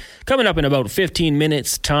update coming up in about 15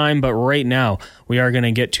 minutes time. But right now, we are going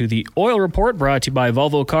to get to the oil report, brought to you by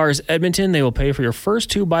Volvo Cars Edmonton. They will pay for your first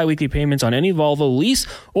 2 bi-weekly payments on any Volvo lease,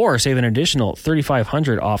 or save an additional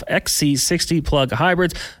 $3,500 off XC60 plug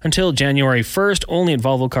hybrids until January 1st, only at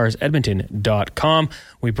VolvoCarsEdmonton.com.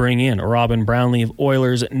 We bring in Robin Brownlee of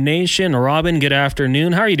Oilers Nation. Robin, good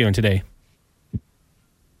afternoon. How are you doing today?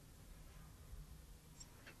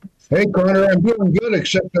 Hey, Connor, I'm doing good,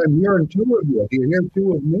 except I'm hearing 2 of you. Do you hear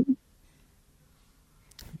 2 of me?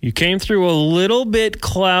 You came through a little bit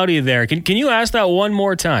cloudy there. Can you ask that one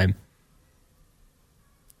more time?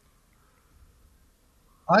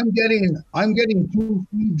 I'm getting 2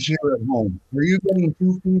 feeds here at home. Are you getting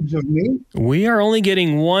 2 feeds of me? We are only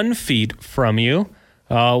getting 1 feed from you.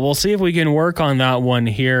 We'll see if we can work on that one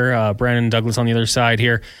here. Brandon Douglas on the other side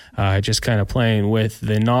here, just kind of playing with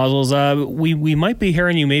the nozzles. We might be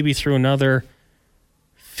hearing you maybe through another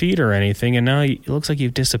feed or anything, and now it looks like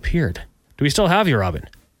you've disappeared. Do we still have you, Robin?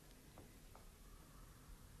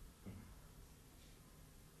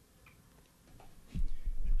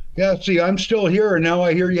 Yeah, see, I'm still here, and now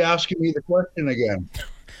I hear you asking me the question again.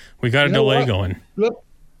 We got a delay going. Look,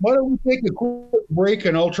 why don't we take a quick break,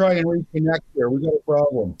 and I'll try and reconnect here. We got a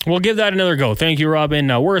problem. We'll give that another go. Thank you, Robin.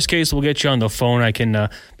 Worst case, we'll get you on the phone. I can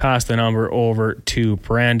pass the number over to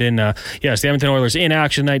Brandon. Yes, the Edmonton Oilers in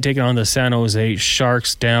action tonight, taking on the San Jose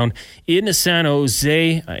Sharks down in San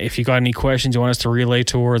Jose. If you got any questions you want us to relay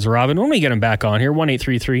towards Robin, when we get him back on here,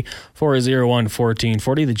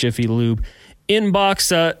 1-833-401-1440, the Jiffy Lube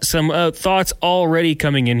inbox. Some thoughts already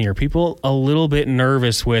coming in here. People a little bit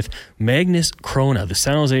nervous with Magnus Krona, the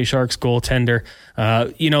San Jose Sharks goaltender.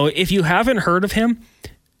 If you haven't heard of him,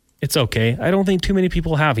 it's okay. I don't think too many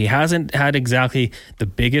people have. He hasn't had exactly the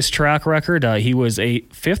biggest track record. He was a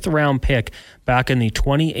 5th-round pick back in the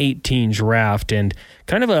 2018 draft, and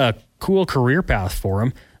kind of a cool career path for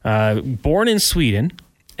him. Born in Sweden,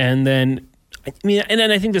 and then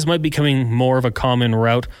I think this might be becoming more of a common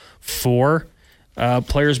route for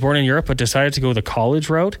players born in Europe, but decided to go the college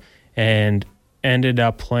route and ended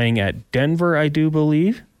up playing at Denver, I do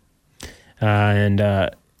believe,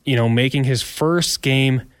 making his first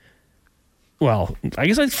game. Well, I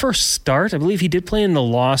guess first start. I believe he did play in the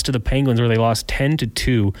loss to the Penguins, where they lost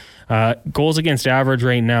 10-2. Goals against average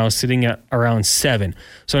right now sitting at around 7.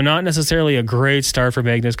 So not necessarily a great start for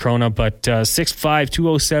Magnus Krona, but 6'5",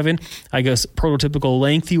 207, I guess prototypical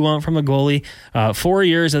length you want from a goalie. 4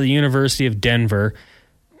 years at the University of Denver.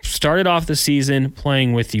 Started off the season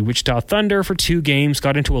playing with the Wichita Thunder for 2 games,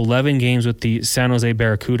 got into 11 games with the San Jose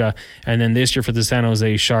Barracuda, and then this year for the San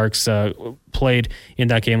Jose Sharks, played in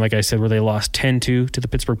that game, like I said, where they lost 10-2 to the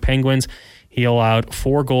Pittsburgh Penguins. He allowed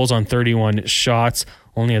 4 goals on 31 shots,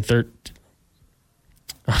 only at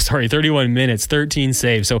 31 minutes, 13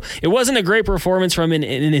 saves. So it wasn't a great performance from him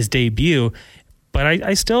in his debut, but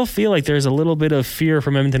I still feel like there's a little bit of fear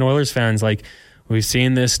from Edmonton Oilers fans. Like, we've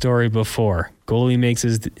seen this story before. Goalie makes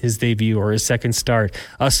his debut or his second start,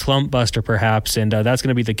 a slump buster perhaps, and that's going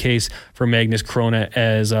to be the case for Magnus Krona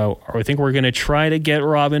as I think we're going to try to get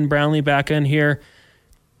Robin Brownlee back in here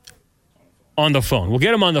on the phone. We'll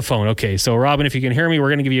get him on the phone. Okay, so Robin, if you can hear me, we're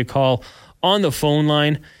going to give you a call on the phone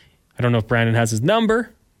line. I don't know if Brandon has his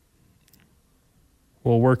number.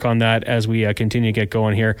 We'll work on that as we continue to get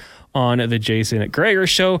going here on the Jason Gregor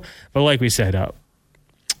Show. But like we said,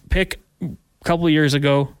 pick a couple of years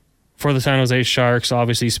ago for the San Jose Sharks,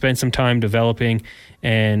 obviously spent some time developing,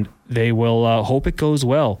 and they will hope it goes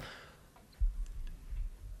well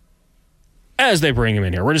as they bring him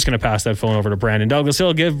in here. We're just going to pass that phone over to Brandon Douglas.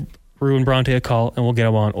 He'll give Ruben Bronte a call, and we'll get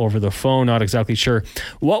him on over the phone. Not exactly sure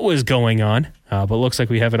what was going on, but looks like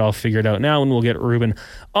we have it all figured out now, and we'll get Ruben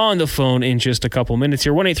on the phone in just a couple minutes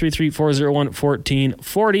here.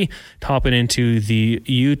 1-833-401-1440. Topping into the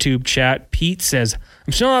YouTube chat. Pete says,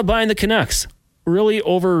 I'm still not buying the Canucks. Really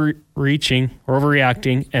overreaching,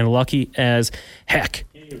 overreacting, and lucky as heck.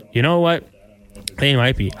 You know what? They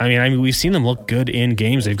might be. I mean, we've seen them look good in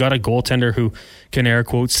games. They've got a goaltender who can, air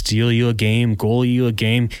quotes, steal you a game, goalie you a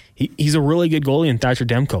game. He's a really good goalie in Thatcher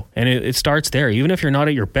Demko, and it starts there. Even if you're not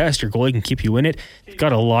at your best, your goalie can keep you in it. You've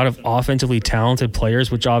got a lot of offensively talented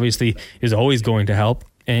players, which obviously is always going to help.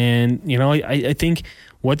 And, you know, I think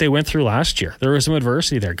what they went through last year, there was some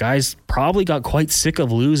adversity there. Guys probably got quite sick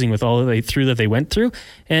of losing with all that they went through.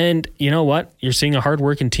 And you know what? You're seeing a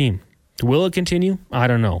hard-working team. Will it continue? I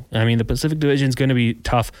don't know. I mean, the Pacific Division is going to be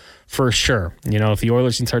tough for sure. You know, if the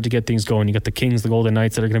Oilers can start to get things going, you got the Kings, the Golden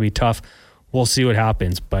Knights that are going to be tough. We'll see what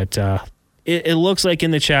happens. But it looks like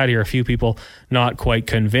in the chat here, a few people not quite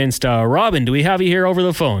convinced. Robin, do we have you here over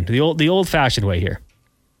the phone? The old-fashioned way here.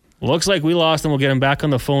 Looks like we lost him. We'll get him back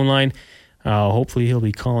on the phone line. Hopefully he'll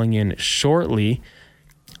be calling in shortly.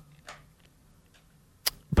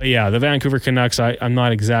 But yeah, the Vancouver Canucks, I'm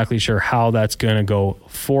not exactly sure how that's going to go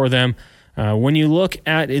for them. When you look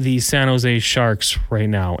at the San Jose Sharks right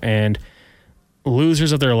now and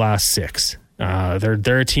losers of their last 6,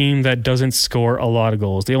 they're a team that doesn't score a lot of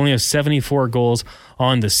goals. They only have 74 goals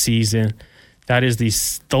on the season. That is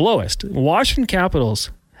the lowest. Washington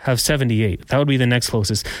Capitals have 78. That would be the next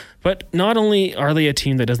closest. But not only are they a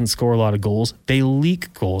team that doesn't score a lot of goals, they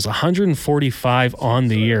leak goals, 145 on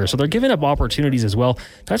the year. So they're giving up opportunities as well.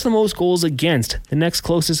 That's the most goals against. The next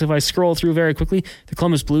closest, if I scroll through very quickly, the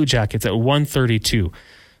Columbus Blue Jackets at 132.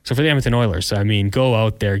 So for the Edmonton Oilers, I mean, go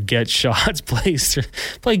out there, get shots,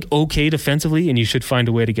 play okay defensively, and you should find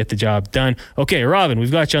a way to get the job done. Okay, Robin,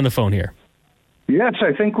 we've got you on the phone here. Yes,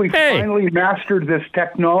 I think we finally mastered this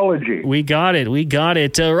technology. We got it.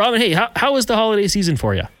 Robin, hey, how was the holiday season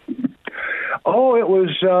for you? Oh, it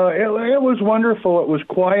was wonderful. It was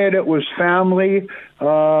quiet. It was family.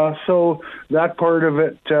 So that part of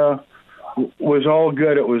it was all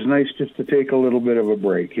good. It was nice just to take a little bit of a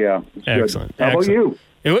break. Yeah. Excellent. Good. How about you?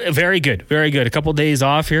 Very good. Very good. A couple of days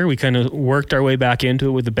off here. We kind of worked our way back into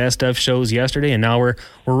it with the best of shows yesterday, and now we're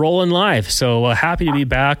rolling live. So happy to be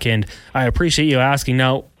back, and I appreciate you asking.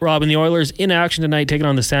 Now, Robin, the Oilers in action tonight, taking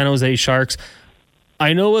on the San Jose Sharks.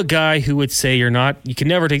 I know a guy who would say you can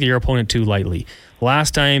never take your opponent too lightly.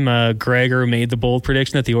 Last time, Gregor made the bold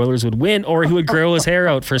prediction that the Oilers would win, or he would grow his hair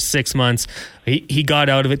out for 6 months. He got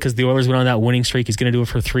out of it because the Oilers went on that winning streak. He's going to do it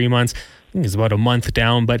for 3 months. I think it's about a month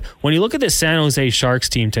down. But when you look at the San Jose Sharks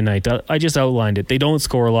team tonight, I just outlined it. They don't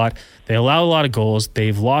score a lot. They allow a lot of goals.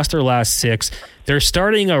 They've lost their last 6. They're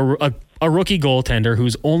starting a rookie goaltender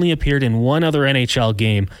who's only appeared in one other NHL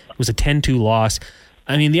game. It was a 10-2 loss.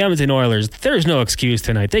 I mean, the Edmonton Oilers, there's no excuse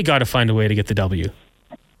tonight. They got to find a way to get the W.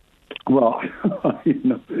 Well,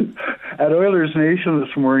 at Oilers Nation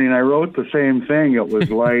this morning, I wrote the same thing. It was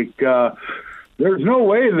like, there's no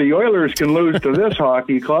way the Oilers can lose to this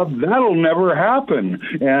hockey club. That'll never happen.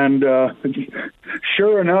 And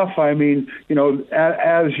sure enough, I mean,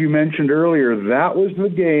 as you mentioned earlier, that was the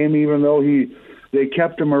game, even though they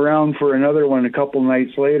kept him around for another one a couple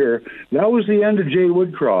nights later. That was the end of Jay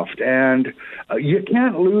Woodcroft. And you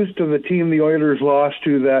can't lose to the team the Oilers lost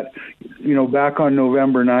to that, back on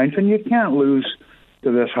November 9th, and you can't lose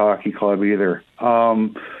to this hockey club either. I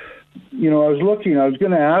was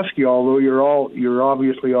going to ask you, although you're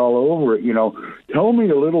obviously all over it, tell me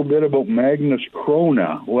a little bit about Magnus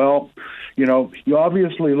Krona. Well, you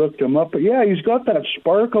obviously looked him up, but yeah, he's got that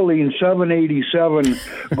sparkling 787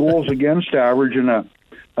 goals against average and a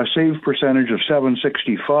save percentage of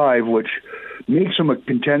 765, which makes him a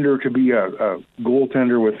contender to be a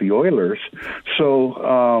goaltender with the Oilers.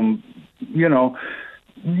 So, you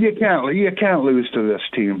can't lose to this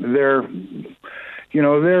team. They're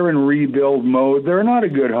in rebuild mode. They're not a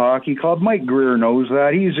good hockey club. Mike Greer knows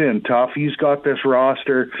that. He's in tough. He's got this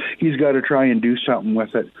roster. He's got to try and do something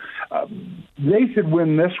with it. They should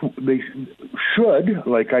win this. They should,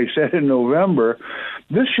 like I said in November,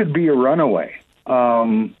 this should be a runaway.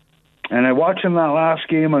 And I watching that last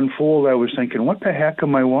game unfold, I was thinking, what the heck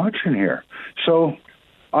am I watching here? So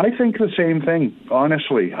I think the same thing,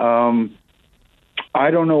 honestly. I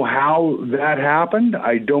don't know how that happened.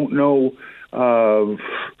 I don't know. To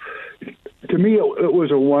me, it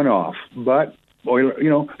was a one-off, but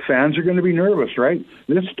fans are going to be nervous, right?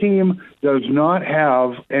 This team does not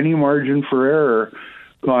have any margin for error,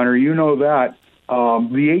 Connor. You know that.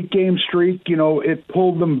 The 8-game streak, it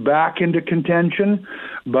pulled them back into contention,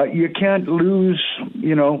 but you can't lose,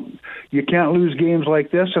 you can't lose games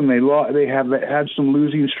like this, and they have had some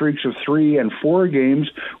losing streaks of 3 and 4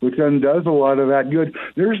 games, which undoes a lot of that good.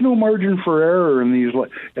 There's no margin for error in these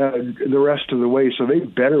the rest of the way, so they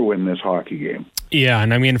better win this hockey game. Yeah,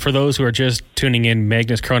 and I mean, for those who are just tuning in,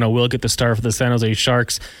 Magnus Chrono will get the start for the San Jose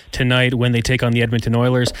Sharks tonight when they take on the Edmonton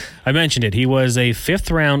Oilers. I mentioned it. He was a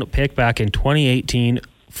 5th-round pick back in 2018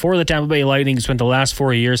 for the Tampa Bay Lightning. He spent the last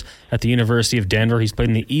 4 years at the University of Denver. He's played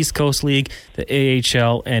in the East Coast League, the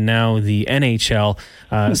AHL, and now the NHL.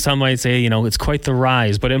 Some might say, it's quite the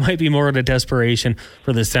rise, but it might be more of a desperation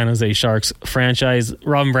for the San Jose Sharks franchise.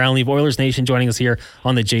 Robin Brownlee of Oilers Nation joining us here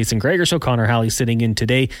on the Jason Gregor Show. Connor Halley sitting in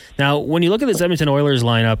today. Now, when you look at this Edmonton Oilers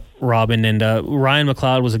lineup, Robin, and Ryan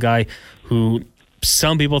McLeod was a guy who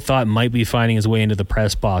some people thought might be finding his way into the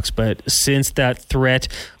press box, but since that threat,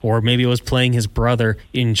 or maybe it was playing his brother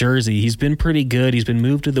in Jersey, he's been pretty good. He's been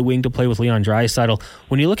moved to the wing to play with Leon Draisaitl.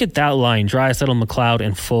 When you look at that line, Draisaitl, McLeod,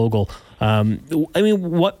 and Foegele,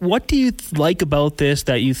 what do you like about this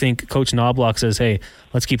that you think Coach Knobloch says, hey,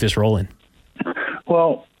 let's keep this rolling?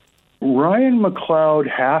 Well, Ryan McLeod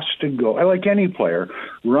has to go. I like any player.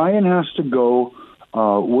 Ryan has to go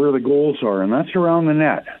where the goals are, and that's around the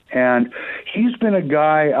net. And he's been a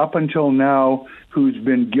guy up until now who's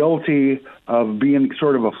been guilty of being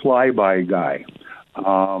sort of a flyby guy.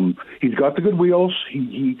 He's got the good wheels.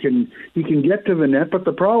 He can get to the net, but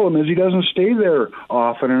the problem is he doesn't stay there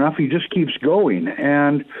often enough. He just keeps going.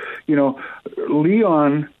 And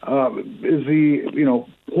Leon is the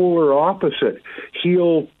polar opposite.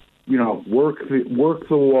 He'll work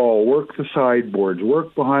the wall, work the sideboards,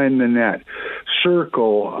 work behind the net,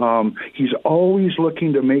 circle. He's always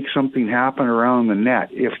looking to make something happen around the net.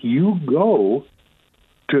 If you go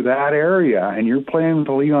to that area and you're playing with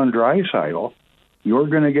Leon Draisaitl, you're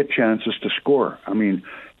going to get chances to score. I mean,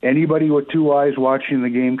 anybody with 2 eyes watching the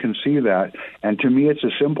game can see that. And to me, it's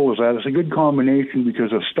as simple as that. It's a good combination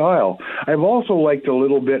because of style. I've also liked a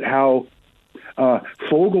little bit how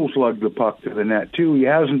Fogel's lugged the puck to the net too. He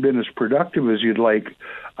hasn't been as productive as you'd like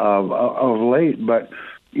of late, but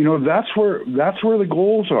that's where the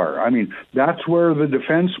goals are. I mean, that's where the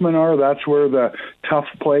defensemen are. That's where the tough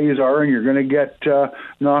plays are, and you're going to get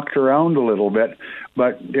knocked around a little bit.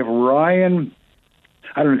 But if Ryan,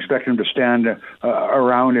 I don't expect him to stand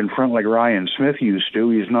around in front like Ryan Smith used to.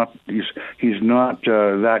 He's not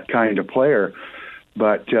that kind of player.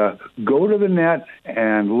 But go to the net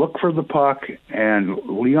and look for the puck, and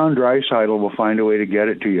Leon Draisaitl will find a way to get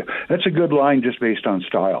it to you. That's a good line just based on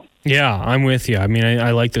style. Yeah, I'm with you. I mean,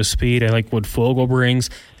 I like the speed. I like what Foegele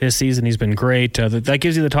brings this season. He's been great. That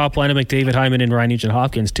gives you the top line of McDavid, Hyman, and Ryan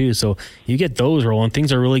Nugent-Hopkins, too. So you get those rolling.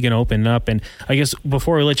 Things are really going to open up. And I guess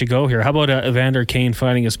before we let you go here, how about Evander Kane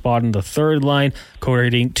finding a spot in the third line,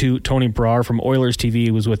 according to Tony Brar from Oilers TV,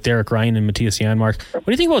 who was with Derek Ryan and Matthias Janmark. What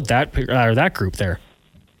do you think about that group there?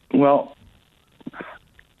 Well,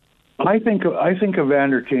 I think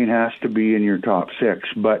Evander Kane has to be in your top 6,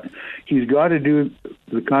 but he's got to do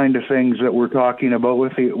the kind of things that we're talking about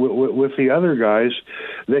with the other guys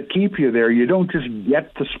that keep you there. You don't just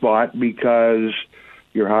get the spot because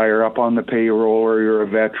you're higher up on the payroll or you're a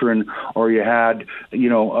veteran or you had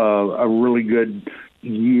a really good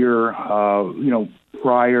year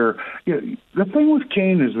prior. The thing with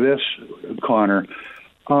Kane is this, Connor.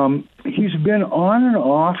 He's been on and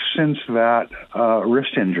off since that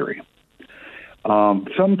wrist injury.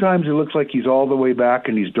 Sometimes it looks like he's all the way back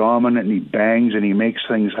and he's dominant and he bangs and he makes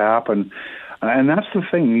things happen. And that's the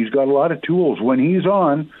thing. He's got a lot of tools. When he's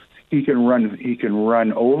on, he can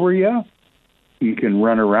run over you, he can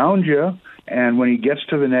run around you, and when he gets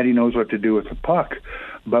to the net, he knows what to do with the puck.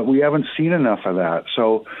 But we haven't seen enough of that.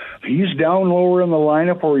 So he's down lower in the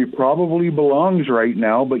lineup where he probably belongs right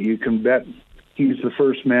now, but you can bet he's the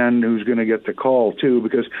first man who's going to get the call, too,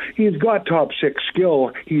 because he's got top 6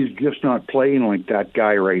 skill. He's just not playing like that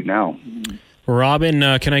guy right now. Robin,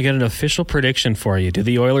 can I get an official prediction for you? Do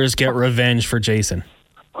the Oilers get revenge for Jason?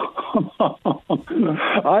 I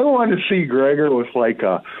want to see Gregor with like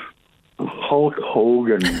a Hulk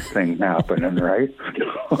Hogan thing happening, right?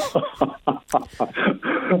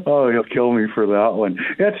 Oh, he'll kill me for that one.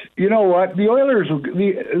 You know what? The Oilers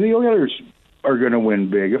are going to win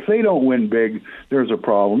big. If they don't win big, there's a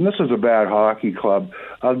problem. This is a bad hockey club.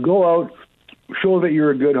 Go out, show that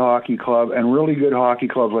you're a good hockey club, and really good hockey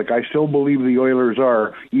clubs, like I still believe the Oilers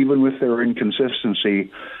are, even with their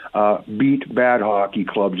inconsistency, beat bad hockey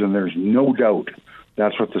clubs, and there's no doubt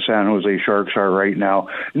that's what the San Jose Sharks are right now.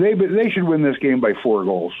 They should win this game by 4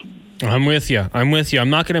 goals. I'm with you. I'm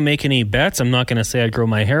not going to make any bets. I'm not going to say I'd grow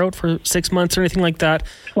my hair out for 6 months or anything like that,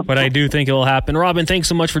 but I do think it will happen. Robin, thanks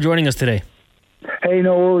so much for joining us today. Hey,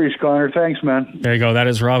 no worries, Connor. Thanks, man. There you go. That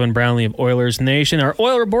is Robin Brownlee of Oilers Nation. Our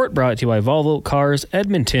Oil Report brought to you by Volvo Cars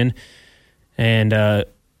Edmonton. And,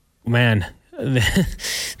 man,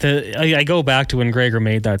 I go back to when Gregor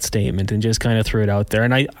made that statement and just kind of threw it out there.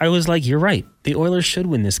 And I was like, you're right. The Oilers should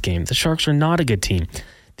win this game. The Sharks are not a good team.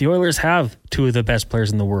 The Oilers have 2 of the best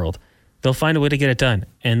players in the world. They'll find a way to get it done.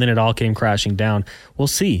 And then it all came crashing down. We'll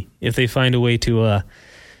see if they find a way to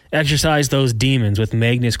exercise those demons with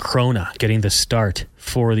Magnus Krona getting the start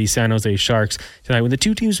for the San Jose Sharks tonight when the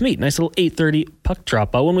 2 teams meet. Nice little 8:30 puck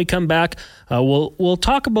drop. When we come back, we'll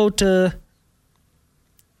talk about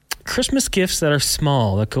Christmas gifts that are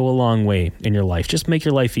small, that go a long way in your life. Just make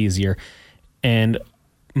your life easier and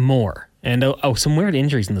more. And some weird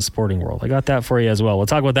injuries in the sporting world. I got that for you as well. We'll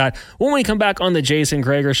talk about that when we come back on the Jason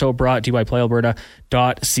Gregor Show, brought to you by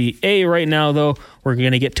PlayAlberta.ca. Right now, though, we're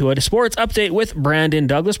going to get to a sports update with Brandon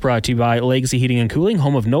Douglas, brought to you by Legacy Heating and Cooling,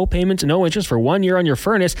 home of no payments, no interest for 1 year on your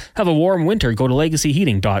furnace. Have a warm winter. Go to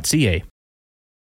legacyheating.ca.